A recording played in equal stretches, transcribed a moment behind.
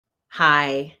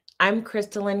Hi, I'm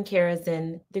Crystalline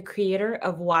Karazin, the creator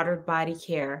of Watered Body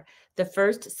Care, the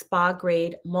first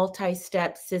spa-grade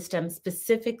multi-step system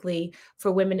specifically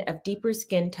for women of deeper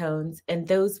skin tones and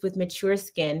those with mature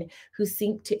skin who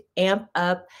seek to amp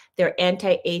up their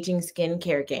anti-aging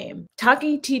skincare game.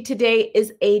 Talking to you today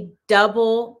is a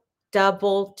double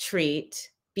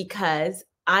treat because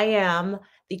I am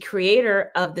the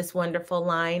creator of this wonderful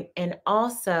line and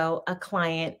also a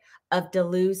client of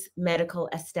Deleuze Medical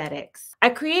Aesthetics. I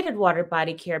created Water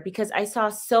Body Care because I saw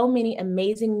so many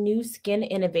amazing new skin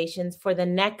innovations for the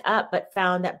neck up, but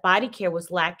found that body care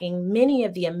was lacking many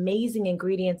of the amazing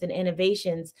ingredients and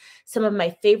innovations some of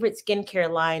my favorite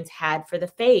skincare lines had for the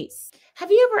face.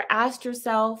 Have you ever asked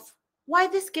yourself why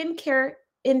the skincare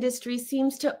industry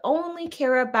seems to only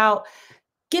care about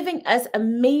giving us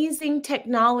amazing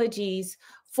technologies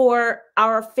for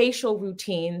our facial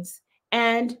routines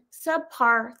and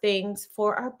subpar things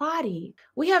for our body?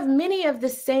 We have many of the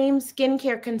same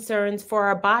skincare concerns for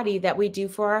our body that we do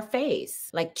for our face,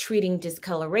 like treating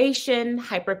discoloration,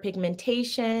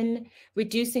 hyperpigmentation,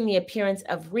 reducing the appearance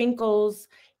of wrinkles,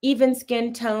 even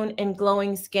skin tone, and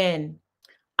glowing skin.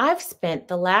 I've spent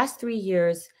the last 3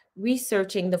 years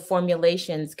researching the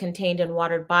formulations contained in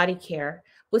Watered Body Care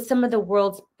with some of the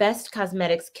world's best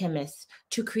cosmetics chemists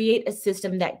to create a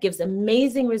system that gives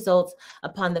amazing results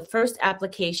upon the first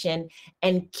application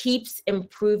and keeps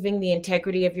improving the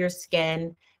integrity of your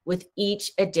skin with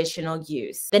each additional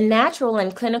use. The natural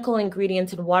and clinical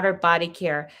ingredients in Watered Body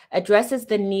Care addresses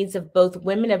the needs of both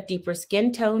women of deeper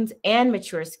skin tones and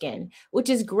mature skin, which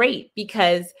is great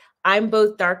because I'm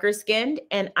both darker skinned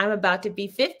and I'm about to be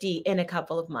 50 in a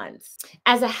couple of months.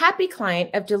 As a happy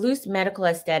client of Deleuze Medical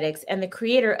Aesthetics and the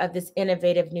creator of this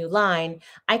innovative new line,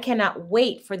 I cannot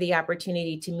wait for the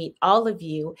opportunity to meet all of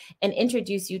you and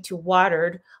introduce you to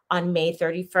Watered on May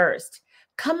 31st.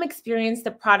 Come experience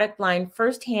the product line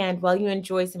firsthand while you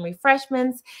enjoy some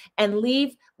refreshments and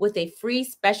leave with a free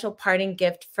special parting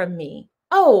gift from me.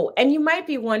 Oh, and you might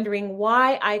be wondering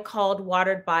why I called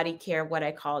Watered Body Care what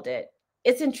I called it.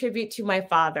 It's in tribute to my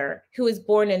father, who was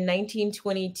born in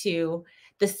 1922,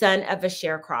 the son of a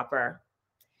sharecropper.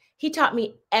 He taught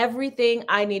me everything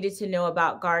I needed to know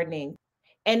about gardening.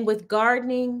 And with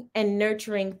gardening and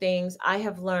nurturing things, I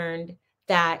have learned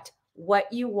that what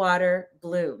you water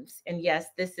blooms. And yes,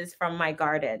 this is from my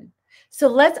garden. So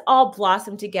let's all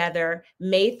blossom together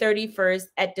May 31st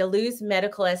at Deleuze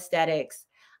Medical Aesthetics.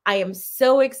 I am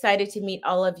so excited to meet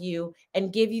all of you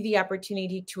and give you the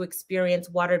opportunity to experience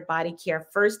Watered Body Care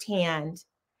firsthand.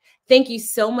 Thank you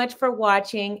so much for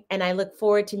watching, and I look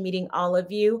forward to meeting all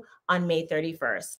of you on May 31st.